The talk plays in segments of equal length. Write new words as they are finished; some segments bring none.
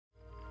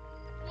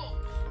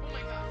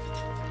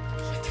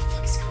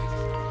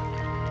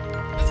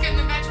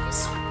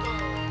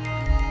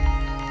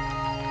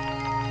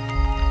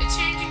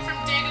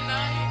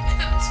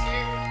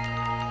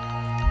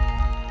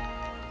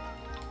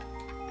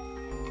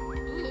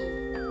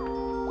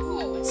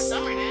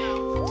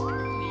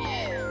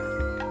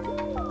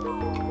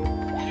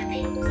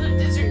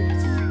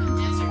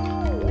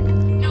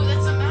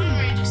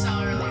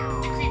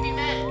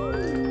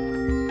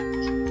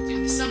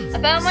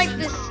found like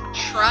this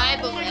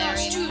tribal Oh my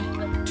gosh, area.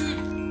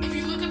 dude, if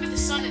you look up at the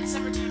sun in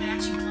summertime, it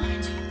actually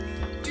blinds you.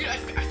 Dude, I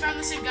found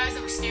the same guys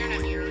that were staring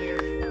at me earlier.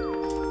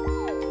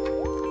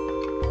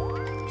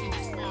 Dude,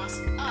 that's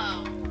awesome.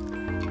 Oh.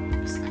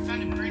 I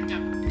found a burnt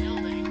up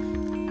building.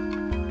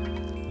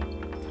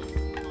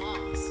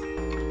 Boss.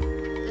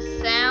 The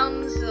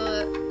sounds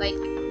are like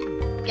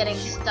getting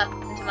stuck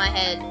into my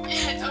head.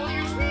 Yeah, it's all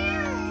yours.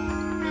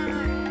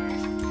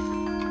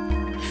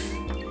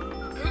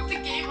 I hope the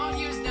game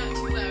audio is not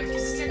too loud,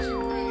 because it's actually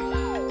really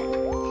loud.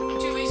 I'm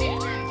too lazy to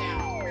turn it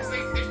down, because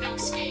like, there's no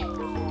escape.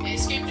 And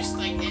escape just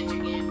like ends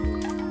your game.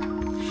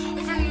 I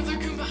found another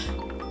Goomba.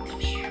 Come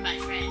here, my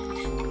friend.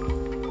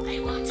 I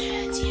won't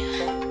hurt you.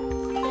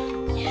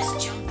 Yes,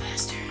 jump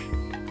faster.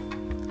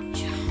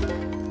 Jump.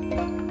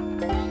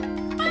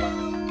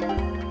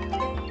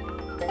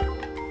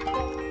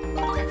 I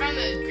found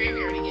the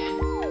graveyard again.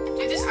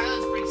 Dude, this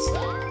island's pretty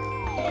small.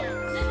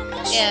 Little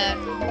mushrooms. Yeah.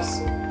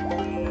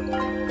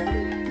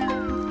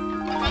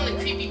 I found the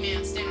creepy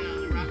man standing on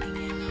the rock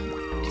again,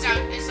 though. It's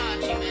not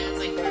actually man, it's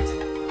like birds. I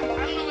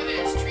don't know whether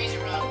there's trees or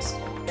rocks.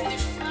 Dude,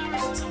 there's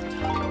flowers in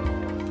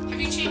summertime. Have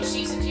you changed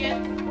seasons yet?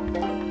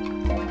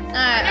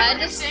 Alright, I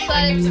just saying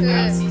like it was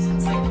about decided to.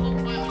 seasons. Like the whole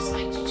point was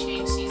like to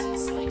change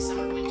seasons to like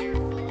summer, winter,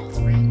 fall,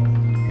 spring.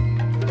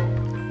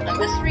 I'm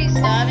just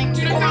restarting.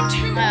 Dude, I found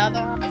two! My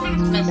other one. I found a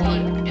blue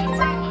one and a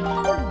brown one.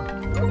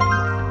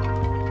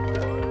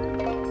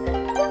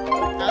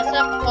 How's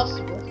that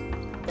possible?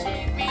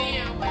 Take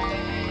me away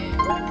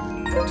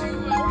to a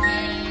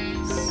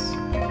place.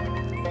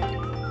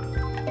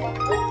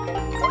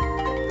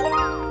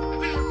 I've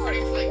been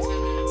recording for like 10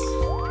 minutes.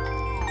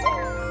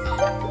 Oh,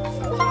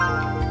 fuck.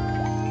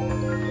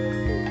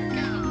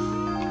 Go.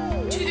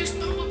 Dude, there's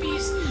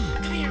bumblebees.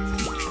 Come here.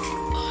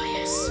 Oh,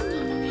 yes,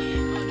 bumblebee.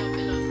 Oh, no,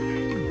 they love me.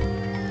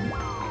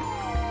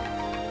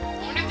 I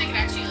wonder if they could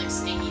actually, like,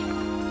 sting you.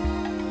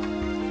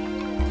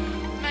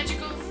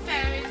 Magical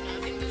fairies. No, I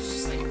think there's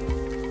just, like,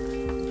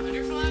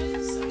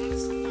 butterflies. I want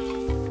to know.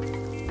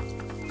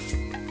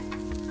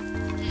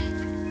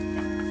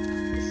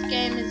 This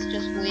game is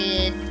just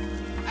weird.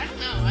 I don't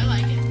know. I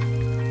like it.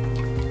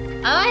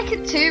 I like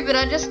it too, but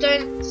I just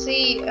don't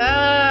see.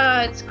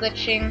 Ah, it's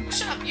glitching.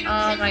 Shut up. You don't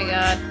Oh pay my for it.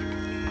 god.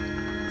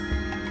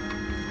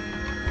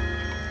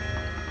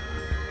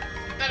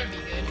 It better be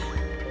good.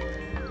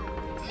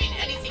 I mean,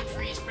 anything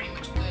free is pretty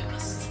much good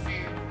unless it's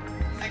food.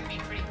 That can be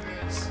pretty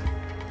gross.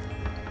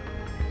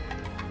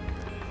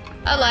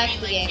 I like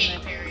the like game. Katy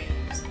though. Perry,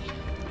 so, you know.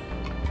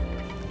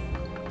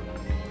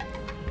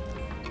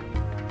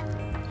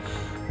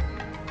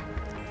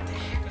 What the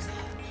heck was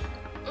that?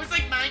 Oh, it's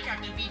like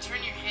Minecraft. If you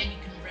turn your head, you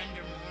can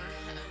render more.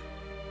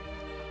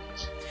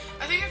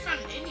 I think I found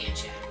an Indian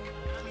shack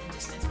out in the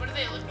distance. What do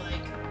they look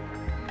like?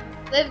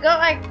 They've got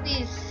like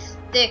these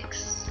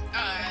sticks.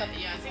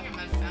 Yeah, I think I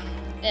might have found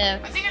one. Yeah.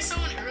 I think I saw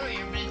one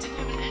earlier, but it didn't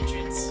have an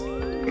entrance.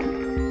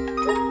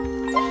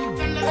 Found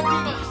another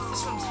Goomba.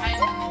 This one's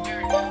hiding in the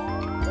dirt.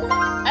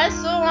 I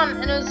saw one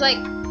and it was like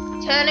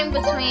turning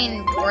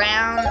between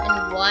brown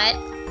and white.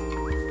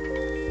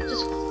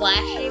 Just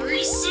flashing.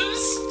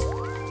 Racist!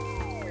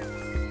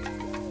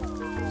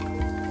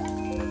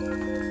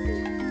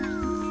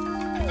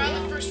 I found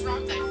the first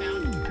rock that I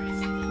found. Or I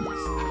think it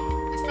is.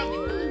 It's probably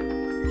not.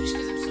 Just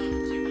because I'm so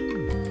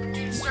unobservant.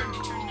 Dude, it's starting to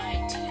turn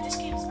night. Dude, this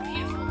game is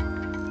beautiful.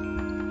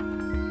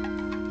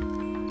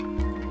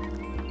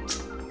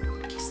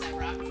 Kiss that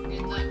rock for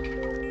good luck.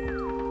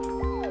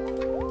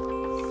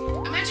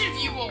 Imagine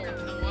if you woke up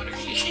in the water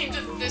and you came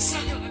to this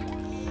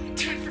island.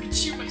 Dude, I'd freaking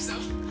shoot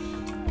myself.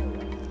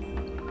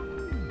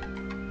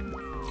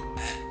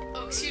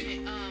 Oh, excuse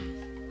me.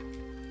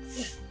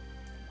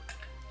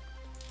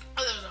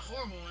 Oh, that was a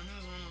horrible one. That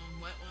was one of the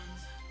wet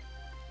ones. I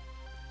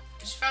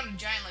just found a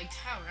giant, like,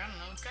 tower. I don't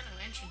know. It's got no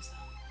entrance, though.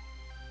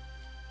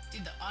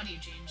 Dude, the audio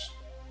changed.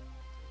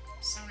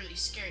 It's not really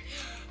scary.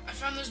 I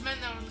found those men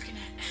that were looking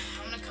at.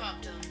 I'm gonna come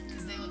up to them,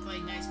 because they look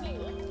like nice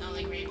people. Not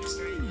like rapists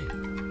or anything.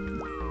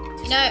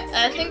 You know,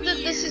 I think that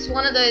this is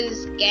one of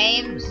those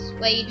games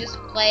where you just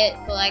play it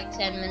for like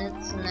 10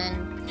 minutes and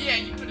then. Yeah,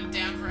 you put it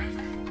down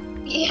forever.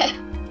 Yeah. I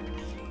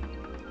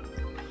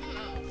don't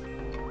know.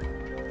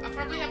 I'll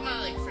probably have my,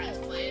 like, friends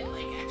play it,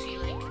 like, actually,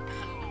 like, I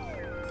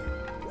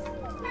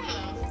don't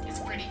know. It's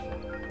pretty. I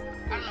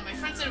don't know. My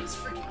friend said it was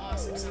freaking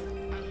awesome, so I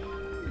don't know.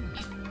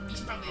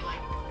 He's probably,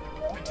 like,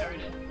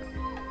 retarded.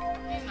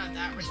 He's not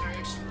that retarded,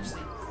 just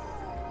mostly.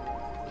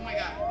 Oh my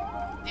god.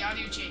 The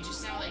audio changes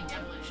sound like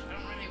devilish. I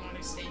don't really want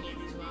to stay near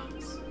these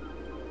mobs.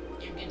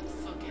 Yeah, get the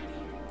fuck out of here.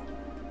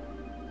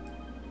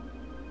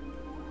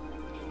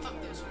 Fuck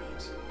those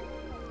roads.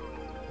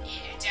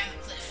 Yeah, down the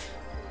cliff.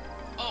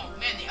 Oh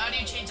man, the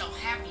audio changed all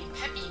happy and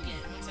peppy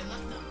again once I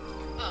left them.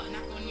 Oh,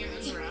 not going near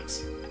those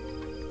rocks.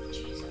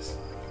 Jesus.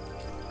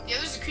 Yeah,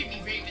 there's a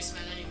creepy rapist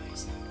man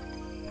anyways.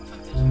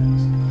 Fuck those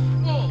rocks.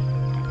 Whoa!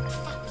 What the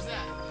fuck was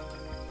that?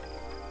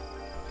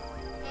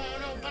 Oh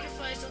no,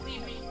 butterflies, don't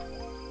leave me.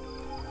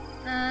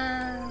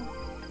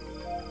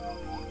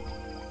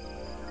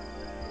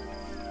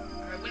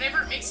 Alright,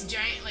 whenever it makes a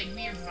giant, like,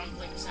 weird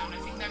rumbling sound, I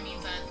think that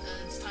means that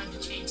it's best time to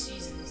change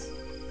seasons.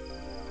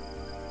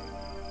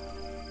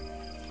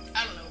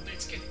 I don't know, but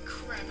it's scared the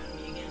crap out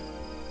of me again.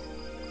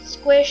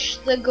 Squish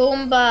the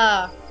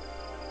Goomba.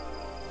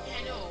 Yeah,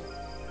 I know.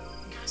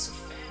 The guy's so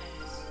fat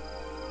ass.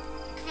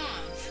 Like, come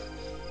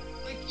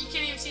on. Like, you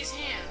can't even see his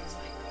hands.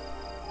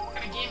 Like, what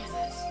kind of game is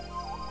this?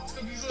 It's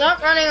gonna be really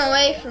Stop running fast.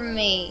 away from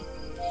me.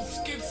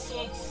 Skip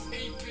subs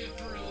 8-bit,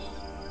 bro.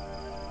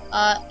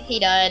 He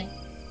died.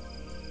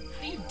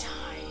 How do you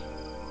die?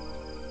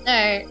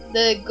 No,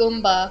 the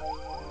Goomba. Oh,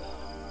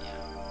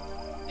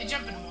 yeah. They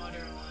jump in water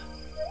a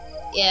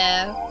lot.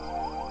 Yeah.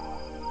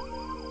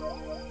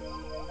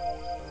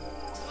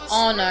 So those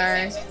Oh, swirly no.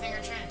 things, I think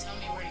are trying to tell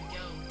me where to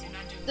go. They're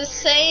not doing The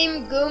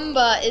same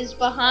Goomba is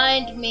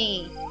behind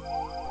me.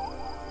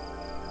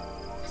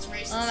 That's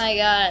racist. Oh my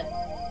god.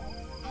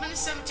 I'm in a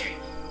cemetery.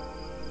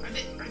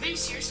 Are they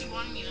seriously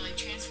wanting me to like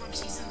transform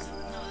seasons?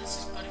 No, that's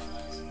just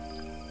butterflies.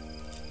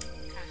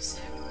 Kinda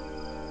sick.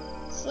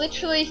 It's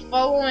literally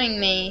following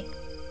me.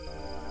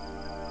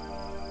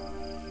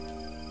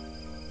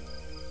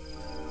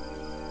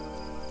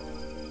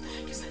 What the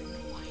heck is that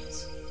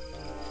noise?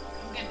 Fuck,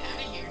 I'm getting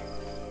out of here.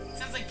 It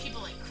sounds like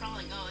people like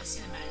crawling. Oh, I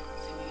see the magical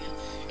thing again.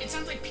 It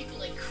sounds like people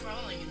like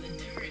crawling in the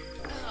dirt.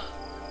 Ugh.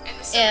 And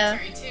the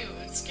cemetery too.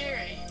 It's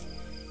scary.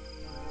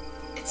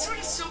 It's sort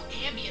of so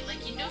ambient,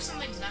 like you know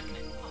something's not gonna.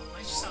 Oh, I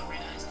just saw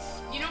red eyes.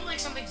 You know, like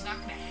something's not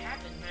gonna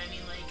happen, but I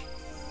mean, like,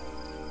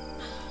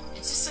 it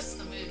just sets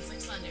the mood. It's like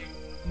Slender.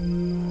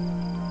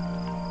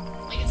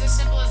 Like it's as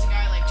simple as a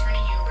guy like turning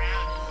you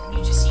around and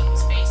you just see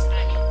his face, but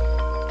I mean,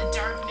 the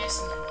darkness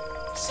and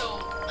the so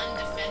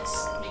undefense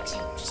makes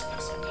you just feel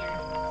so weird.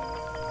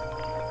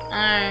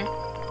 Alright,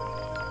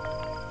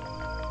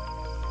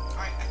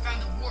 I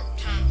found the warp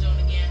time zone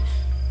again.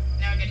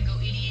 Now I gotta go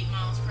 88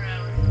 miles per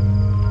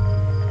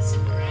hour.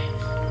 Simple,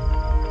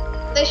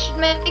 right? They should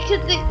make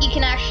it that you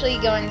can actually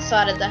go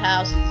inside of the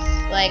houses.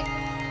 Like,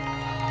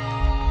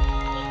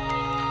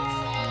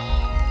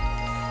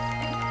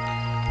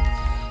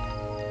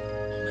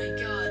 Oh my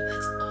god,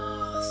 that's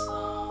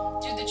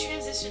awesome. Dude, the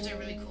transitions are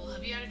really cool.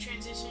 Have you had a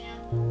transition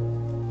yet?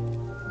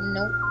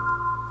 nope.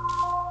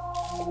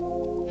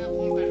 No,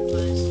 more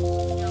butterflies.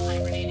 No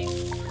hibernating.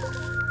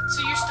 So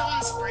you're still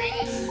in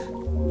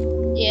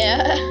spring?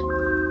 Yeah.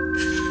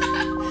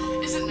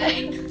 Is it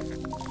night?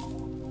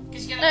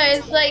 Cause you gotta No, wait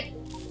it's till like,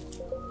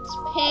 it's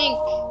pink.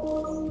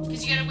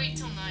 Cause you gotta wait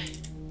till night.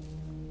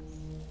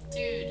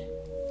 Dude.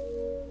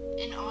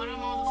 In autumn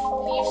all the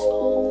leaves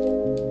fall.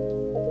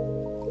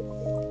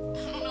 I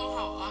don't know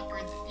how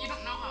awkward you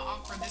don't know how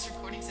awkward this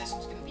recording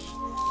session's gonna be.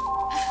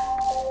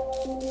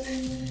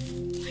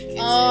 Like, it's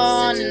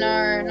Oh such a-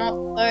 no, not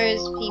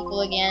those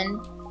people again.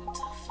 What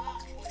the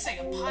fuck? It looks like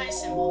a pie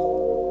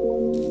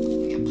symbol.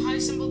 Like a pie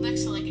symbol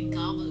next to like a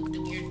goblet with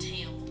a weird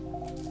tail.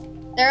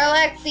 There are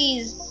like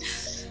these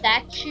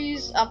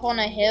statues up on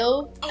a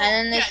hill, Oh, and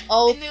then this yeah,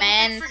 old and they look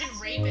man like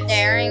friggin' rapists.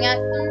 staring at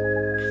them. I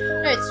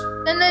know.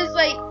 No, then there's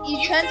like,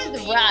 you turn found to the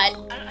people? right,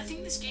 I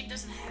think this game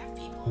doesn't have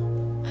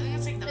people. I think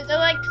it's like the. but they're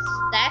like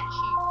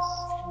statues.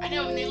 I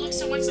know, and they look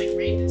so much like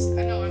rapists.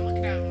 I know, I'm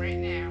looking at them right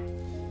now.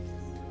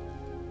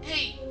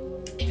 Hey,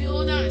 if you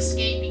hold down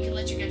escape, you can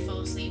let your guy fall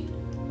asleep.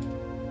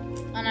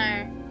 I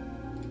know.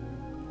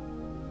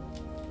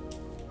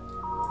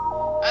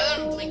 I let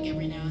him blink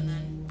every now and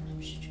then. I'm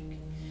just joking.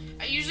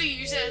 I usually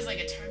use it as like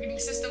a targeting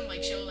system,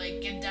 like she'll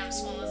like get down as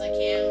small as I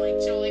can,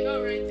 like she'll like,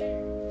 oh, right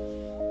there.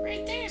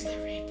 Right there's the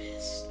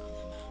rapist on the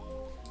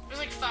mountain. There's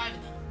like 5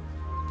 of them.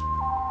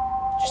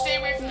 Just stay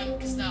away from them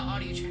because the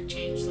audio track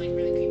changed like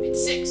really creepy.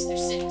 It's 6.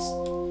 There's 6.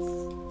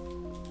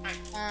 Alright.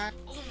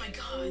 Oh my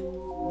god.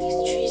 These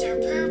trees are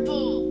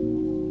purple.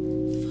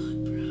 Fuck,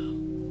 bro.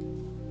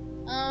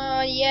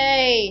 Oh,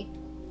 yay.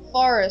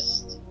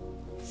 Forest.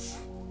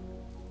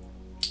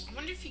 I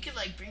wonder if you could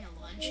like bring a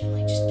lunch and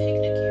like just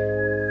picnic here.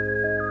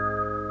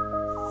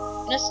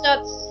 I'm gonna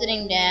start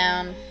sitting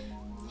down.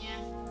 Yeah.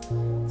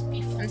 It's a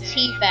beautiful I'm day.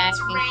 teabagging.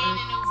 It's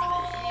raining over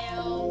the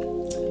hill.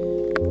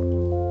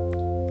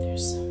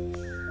 There's some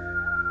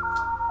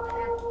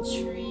purple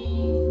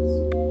trees.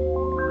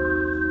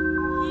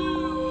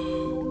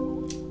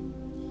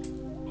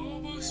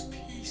 Almost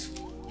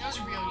peaceful. That was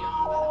a real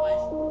yawn, by the way.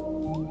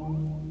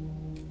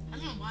 I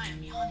don't know why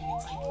I'm yawning.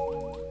 It's like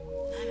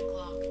 9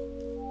 o'clock.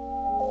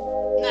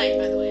 Night,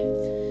 by the way.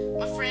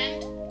 My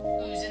friend,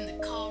 who's in the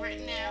call right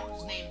now,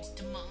 his name's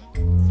DeMonk.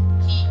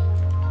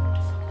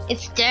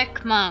 It's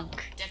Deck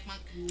Monk. Deck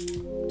Monk.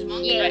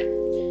 DeMonk? Yeah. Right.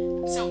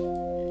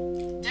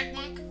 So, Deck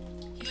Monk,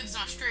 he lives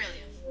in Australia.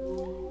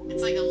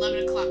 It's like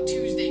 11 o'clock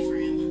Tuesday for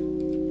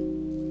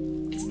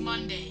him. It's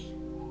Monday.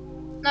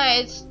 No,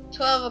 it's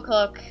 12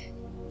 o'clock.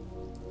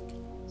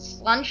 It's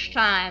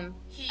lunchtime.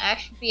 I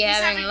should be He's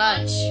having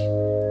lunch.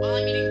 while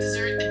I'm eating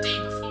dessert the day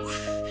before.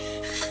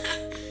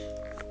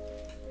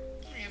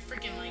 We have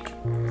freaking like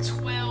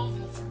 12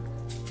 and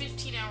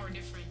 15-hour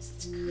difference.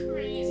 It's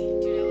crazy.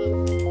 Dude, I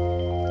love it.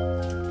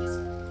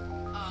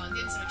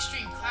 Getting some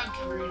extreme cloud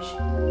coverage.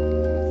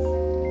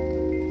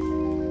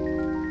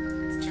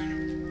 Let's turn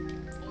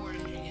them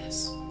orange, I guess.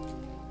 Oh,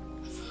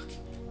 fuck.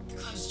 The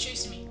clouds are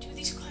chasing me. Dude,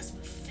 these clouds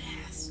move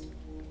fast.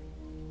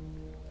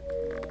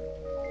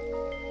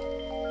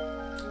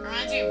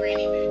 reminds me of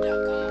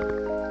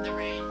rainymood.com. The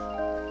rain.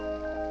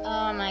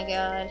 Oh my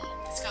god.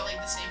 It's got like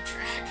the same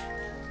track.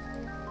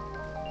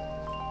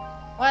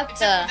 What Except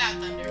the? without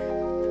thunder.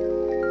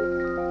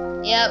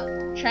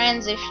 Yep.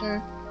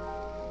 Transition.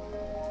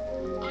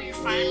 Oh, you're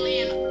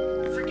finally in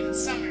freaking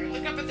summer.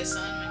 Look up at the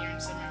sun when you're in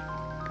summer.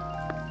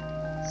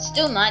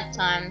 Still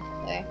nighttime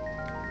though.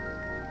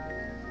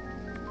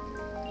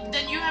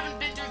 Then you haven't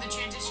been through the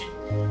transition.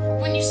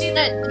 When you see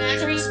the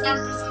magical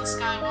sparkles in the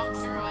sky, walk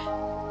through it.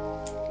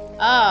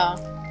 Oh.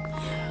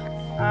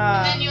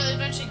 And then you'll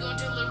eventually go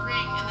into a little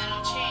ring, and then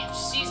it'll change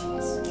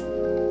seasons.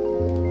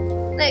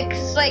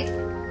 Like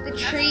the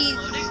trees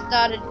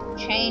started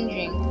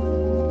changing.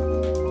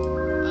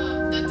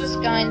 That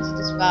doesn't. Going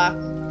to spark.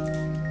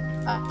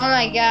 Oh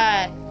my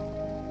god.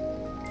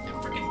 The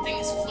freaking thing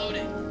is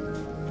floating. I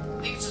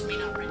think it's just me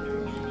not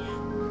rendering it yet.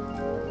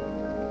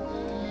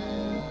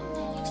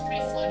 Looks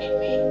pretty floaty to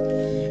me.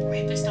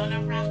 Rapist on a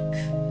rock.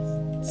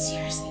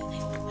 Seriously, they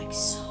look like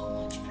so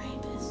much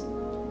rapists.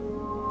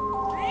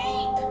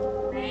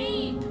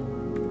 Rape.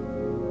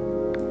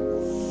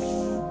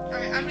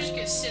 Alright, I'm just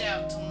gonna sit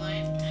out till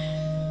night.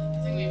 I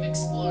think we've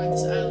explored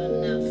this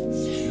island enough.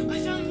 I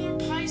found more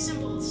pie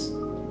symbols.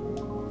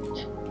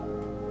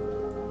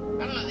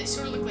 I don't know, they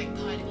sort of look like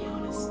pi to be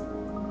honest.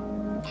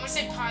 When I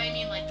say pi, I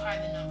mean like pi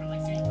the number, like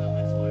 3.14.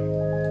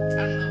 I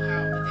don't know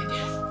how, but they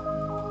do.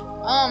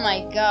 Oh my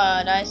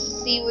god, I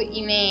see what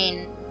you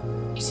mean.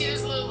 You see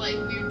those little like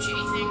weird J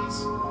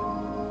things?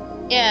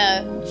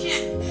 Yeah.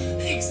 Yeah,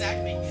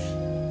 exactly.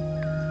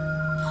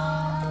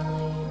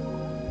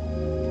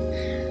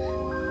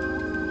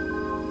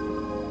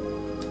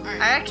 Alright.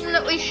 I reckon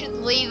that we should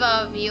leave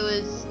our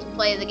viewers to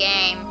play the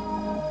game.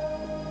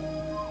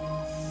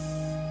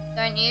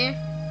 Don't you?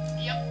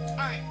 Yep,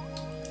 alright.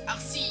 I'll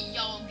see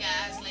y'all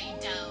guys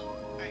later.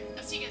 Alright,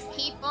 I'll see you guys later.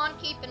 Keep on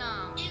keeping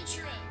on.